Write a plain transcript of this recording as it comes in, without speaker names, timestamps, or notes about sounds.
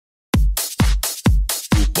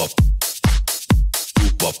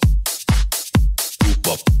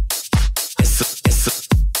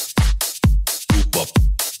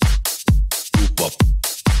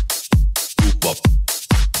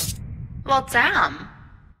Well, damn.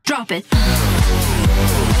 Drop it.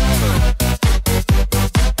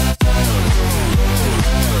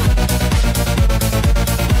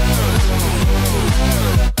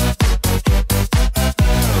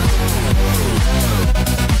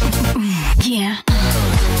 Yeah.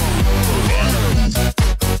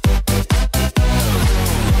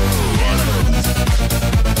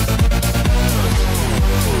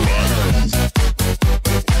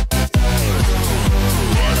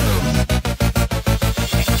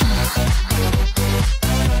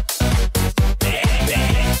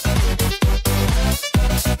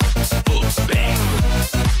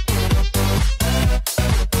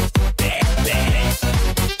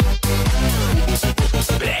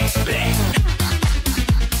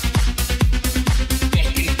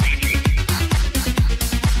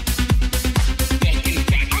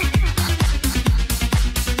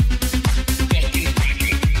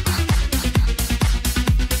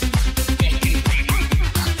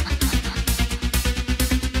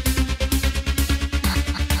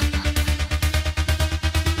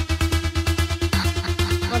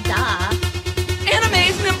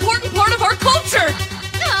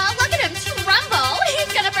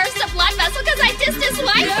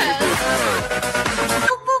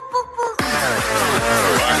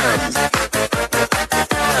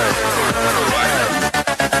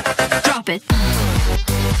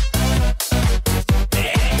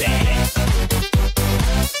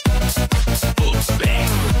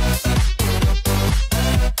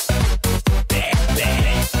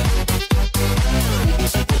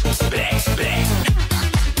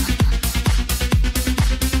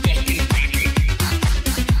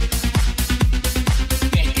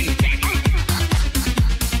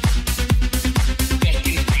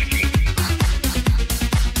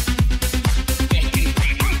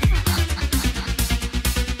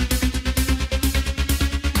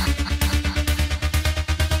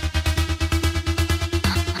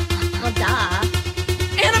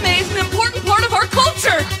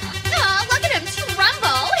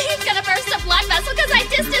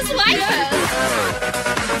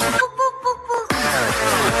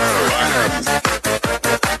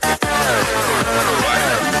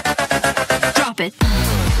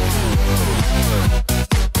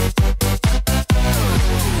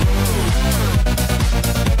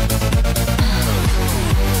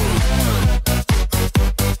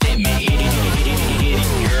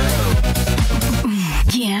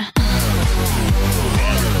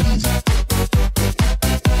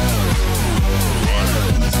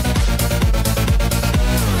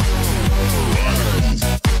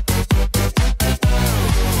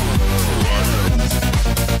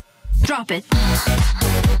 Drop it.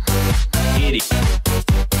 Get it.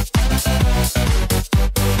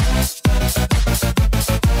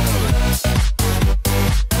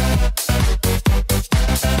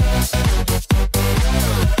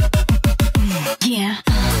 Yeah.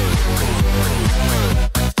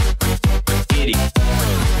 Get it.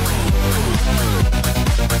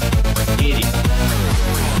 Get it.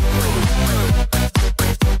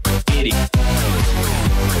 Get it.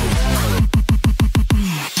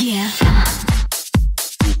 Yeah.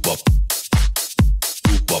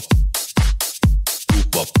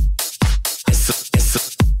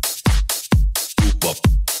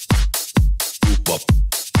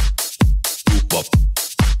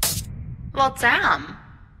 Well, damn.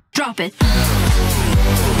 Drop it.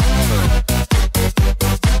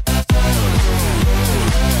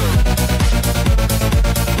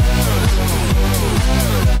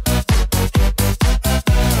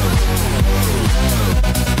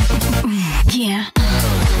 Yeah.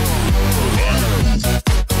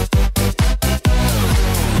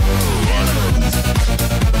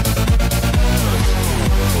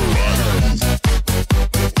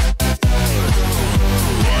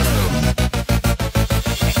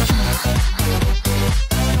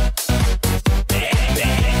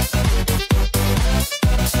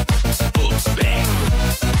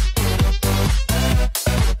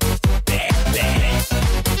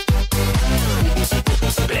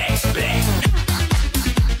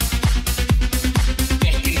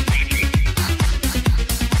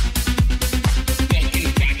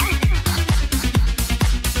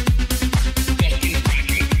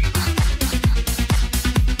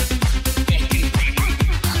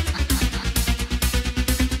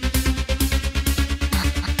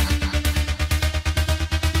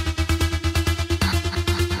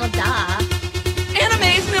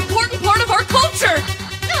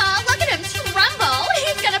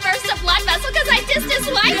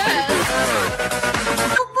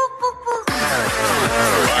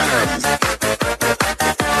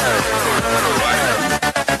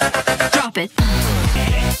 it.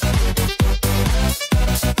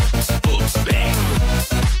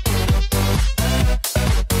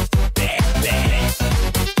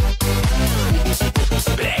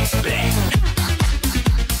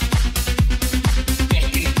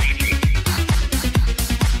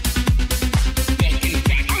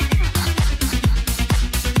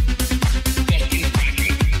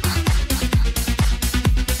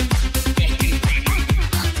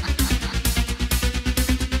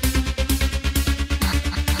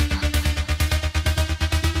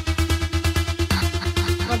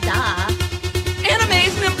 Well, duh. Anime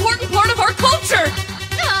is an important part of our culture!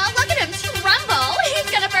 Oh, look at him tremble. He's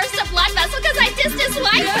gonna burst a blood vessel because I dissed his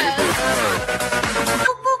waifu.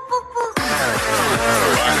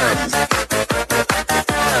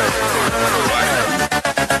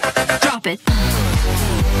 Drop it.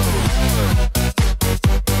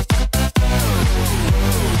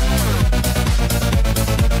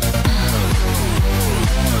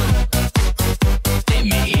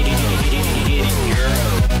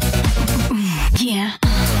 Yeah.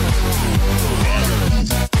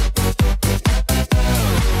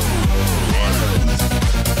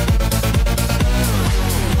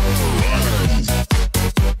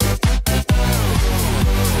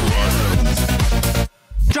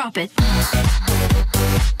 Drop it.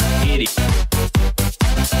 Hit it.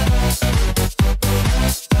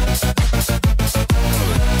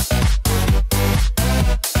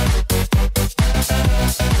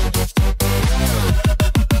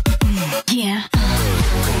 Yeah.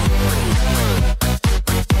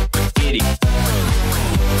 Hit it.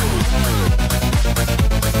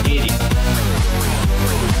 Hit it.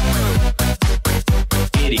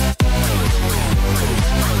 Hit it.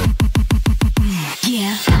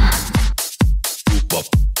 Yeah. Boop up.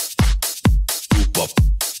 Boop up.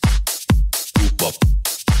 Boop up. Boop up.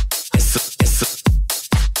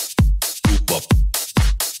 Boop up.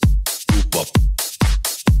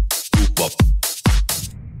 Boop up.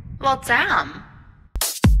 Well, damn.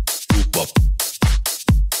 Boop up.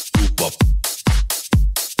 Boop up.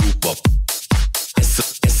 Boop up.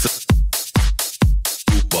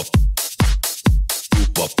 Boop up.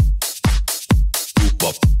 Boop up. Boop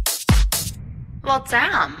up. Well,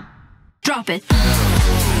 damn. Drop it.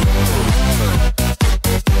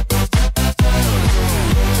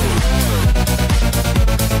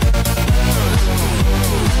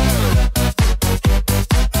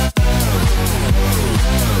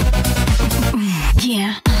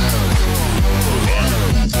 Yeah.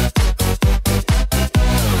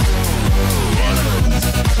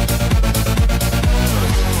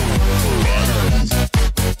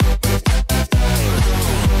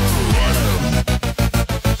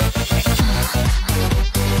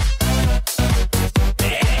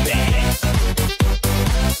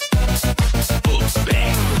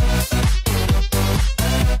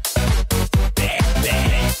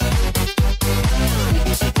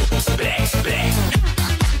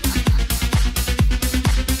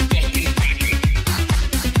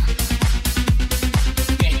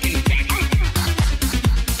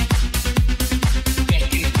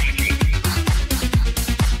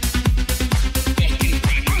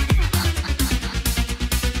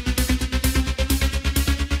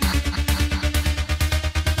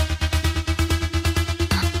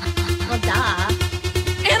 Well, duh.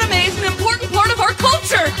 Anime is an important part of our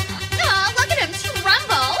culture! Oh, look at him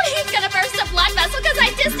tremble. He's gonna burst a blood vessel because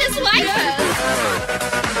I dissed his waifu.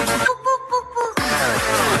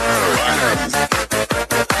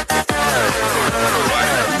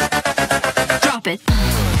 Drop it.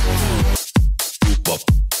 Boop up.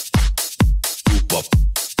 Boop up.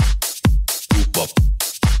 Boop up.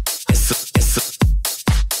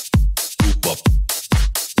 Boop up.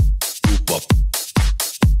 Boop up.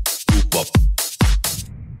 Boop up.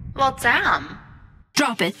 Well, damn.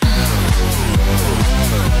 Drop it.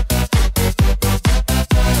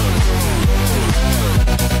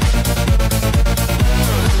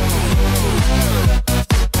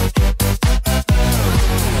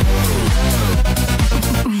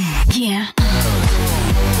 Yeah.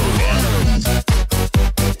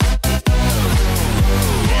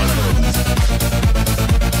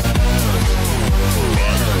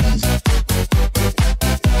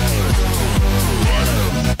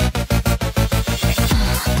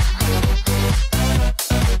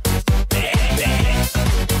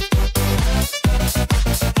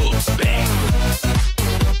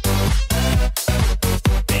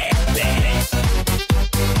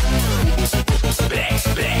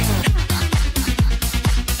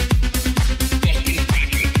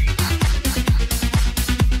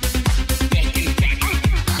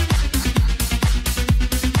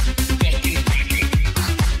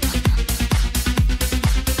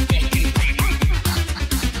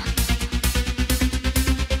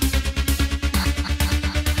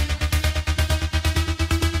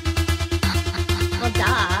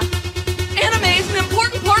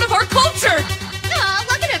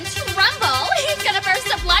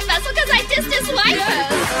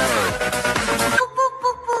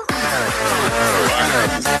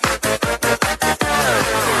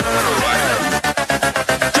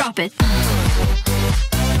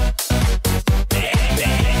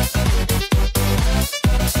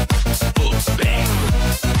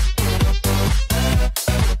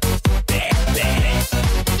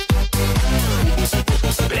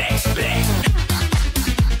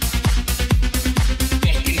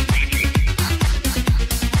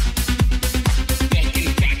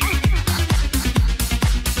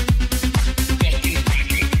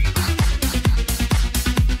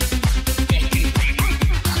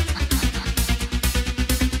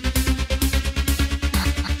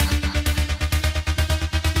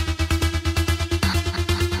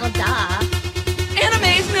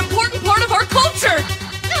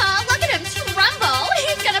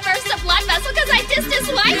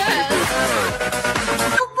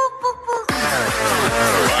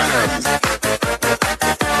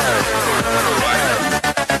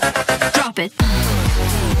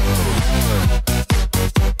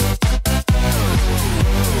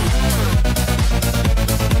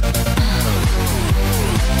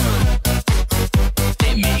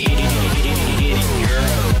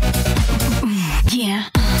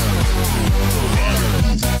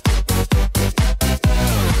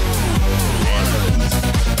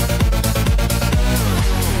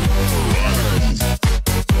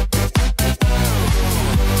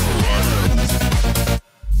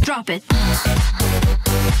 Drop it.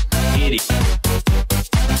 Hit it.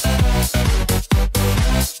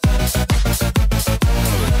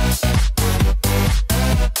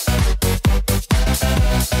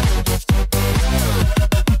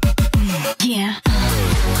 Yeah.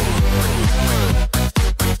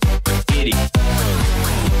 Hit it.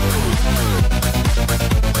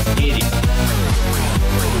 Hit it.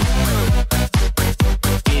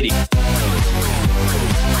 Hit it.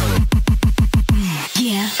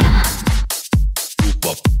 Yeah. Boop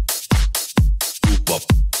up. Boop up.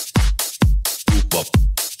 Boop up.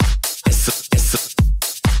 Yes, yes.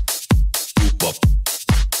 Boop up.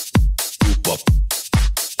 Boop up.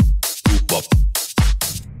 Boop up.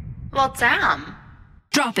 Well, damn.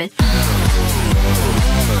 Drop it.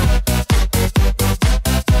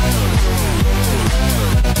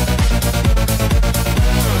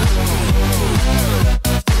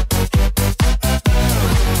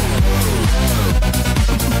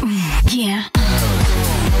 Yeah.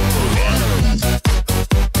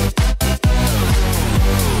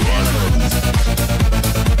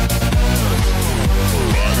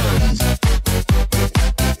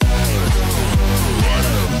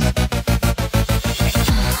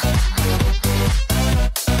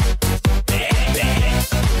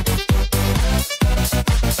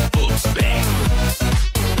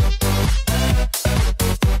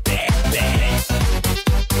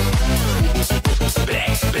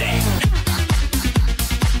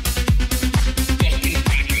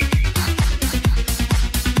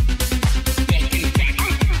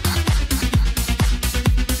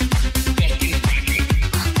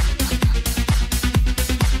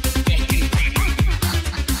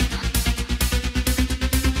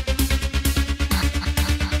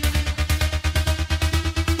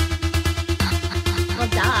 Well,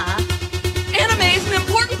 duh. Anime is an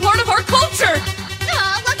important part of our culture.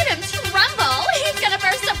 Oh, look at him tremble. He's gonna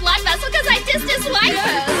burst a blood vessel because I dissed his waifu.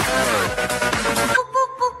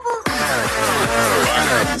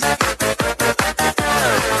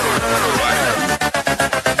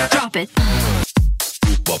 Drop it.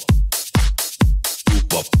 Boop up.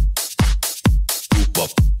 Boop up. Boop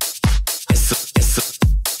up. Yes, yes.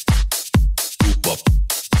 Boop up.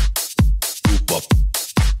 Boop up.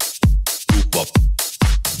 Boop up.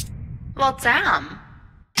 Well, damn.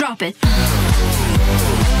 Drop it.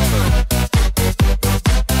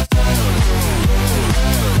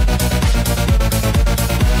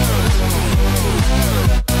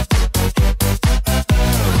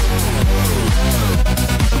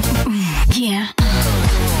 Yeah.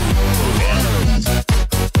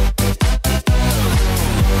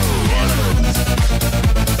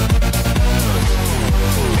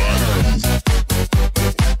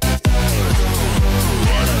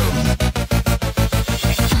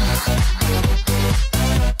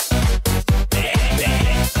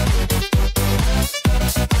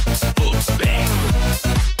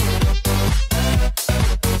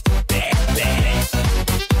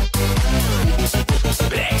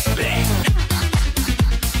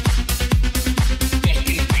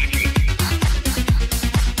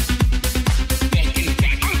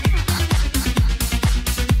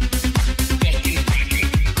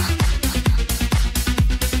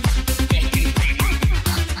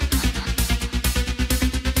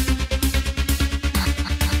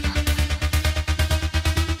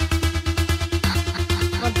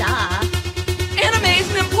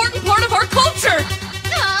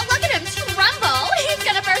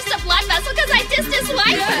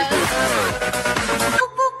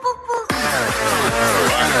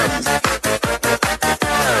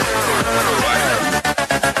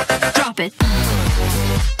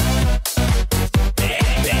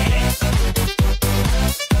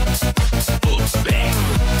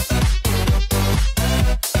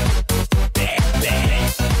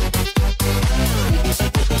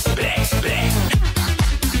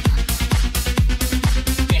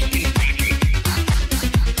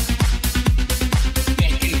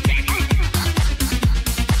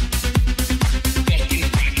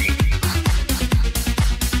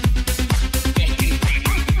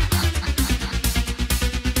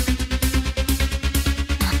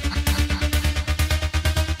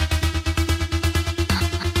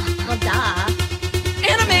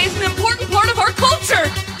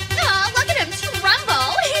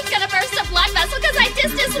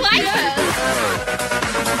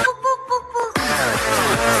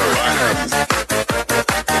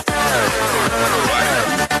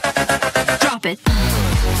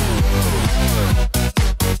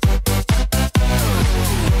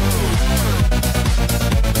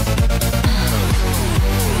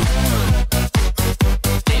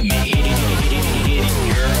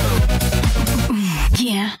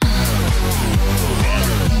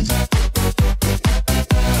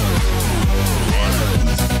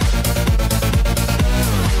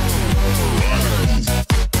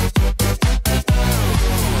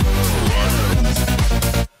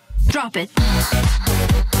 Drop it.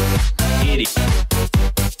 Get it.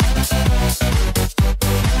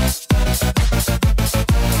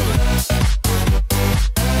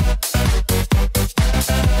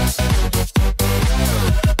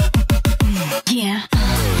 Yeah.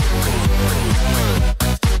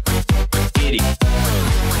 Get it.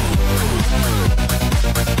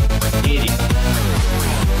 Get it.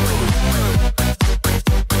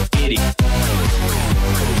 Get it.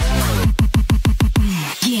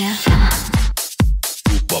 Yeah.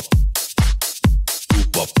 Boop up.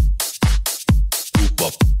 Boop up. Boop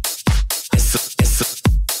up. It's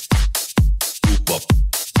boop up.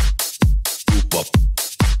 Boop up.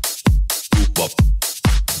 Boop up.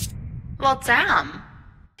 Well, damn.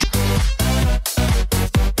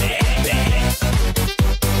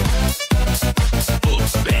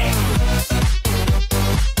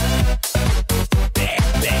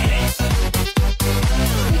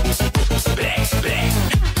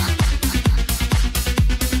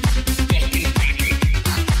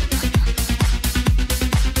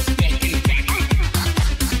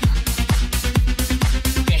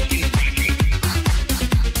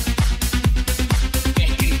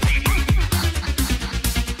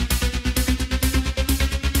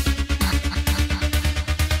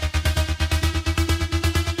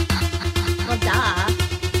 Well, duh.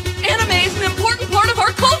 Anime is an important part of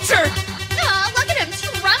our culture! Oh, look at him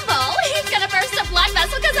tremble. He's gonna burst a blood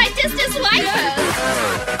vessel because I dissed his wife.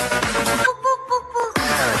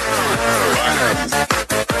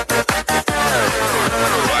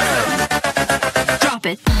 Drop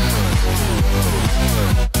it.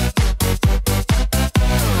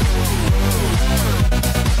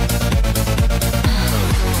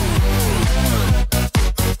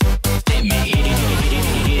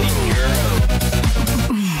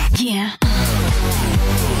 Yeah.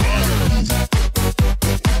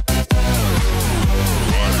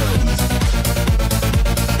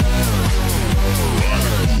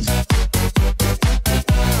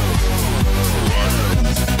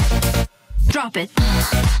 Drop it.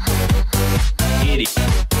 Get it.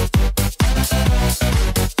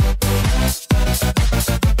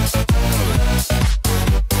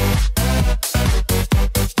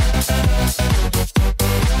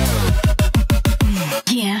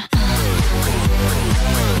 Yeah.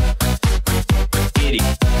 Get it.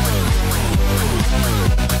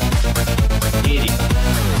 Get it.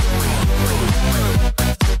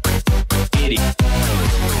 Get it.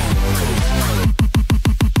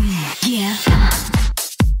 Yeah.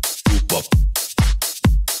 Boop up.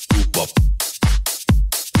 Boop up.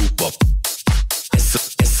 Boop up. It's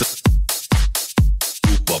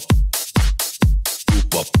boop up.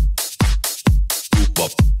 Boop up. Boop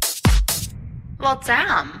up. Well,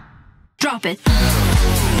 damn. Drop it.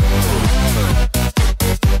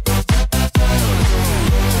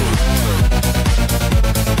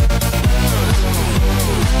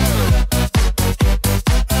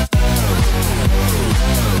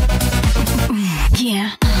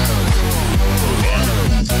 Yeah.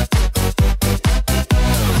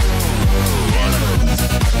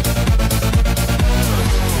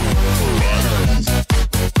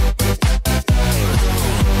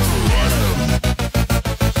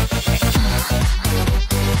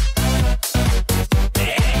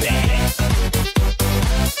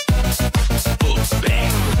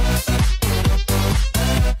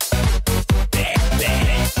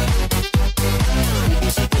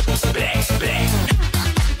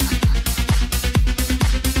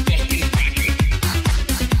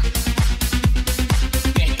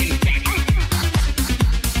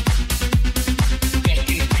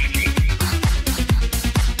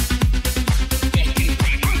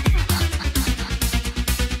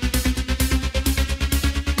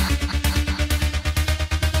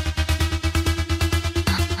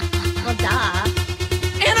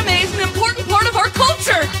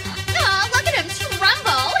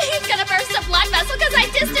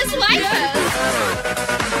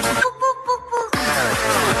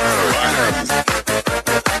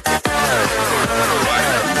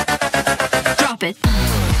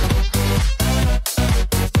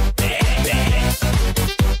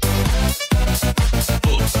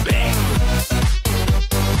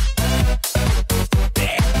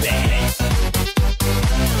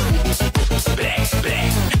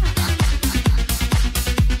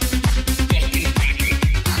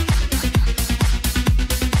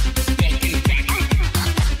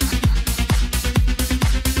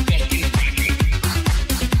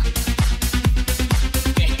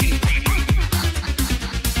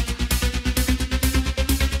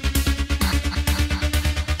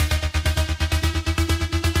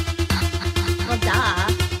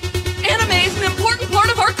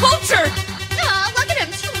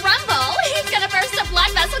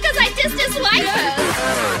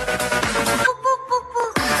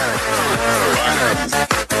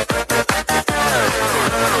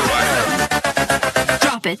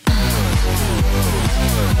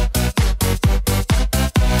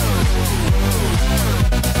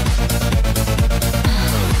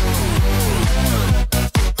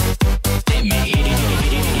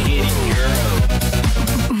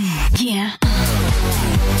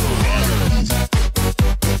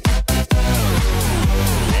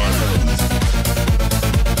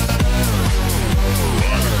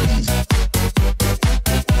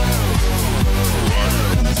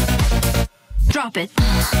 Drop it.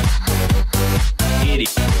 Get it.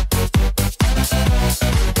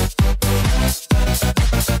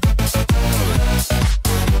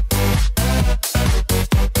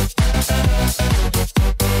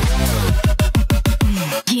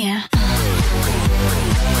 Yeah.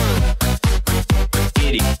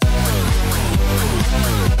 Get it.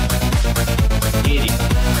 Get it.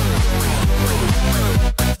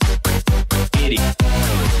 Get it.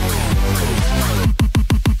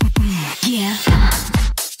 Yeah.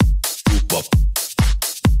 Boop up.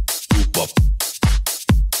 Boop up.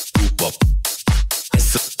 Boop up.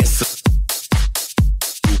 It's a.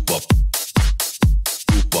 Boop up.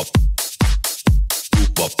 Boop up.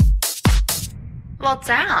 Boop up. Well,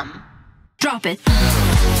 damn. Drop it.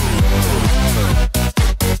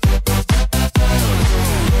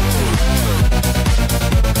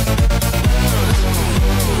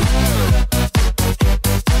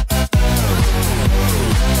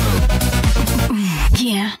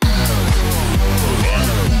 Yeah.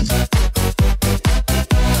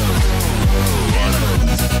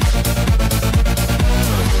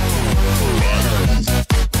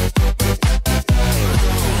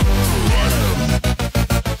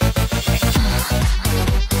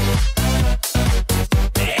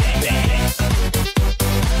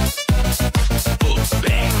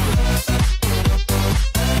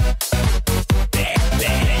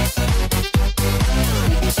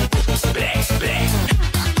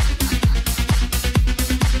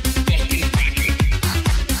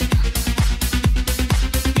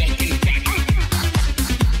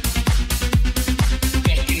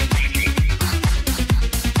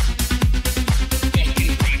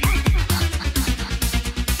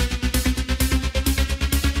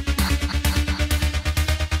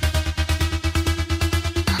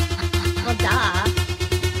 Well, duh.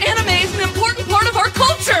 Anime is an important part of our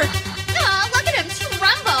culture! Oh, look at him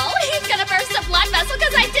tremble. He's gonna burst a blood vessel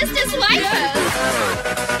because I dissed his waifu.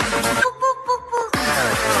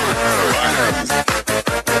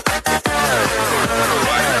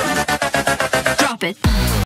 Drop it.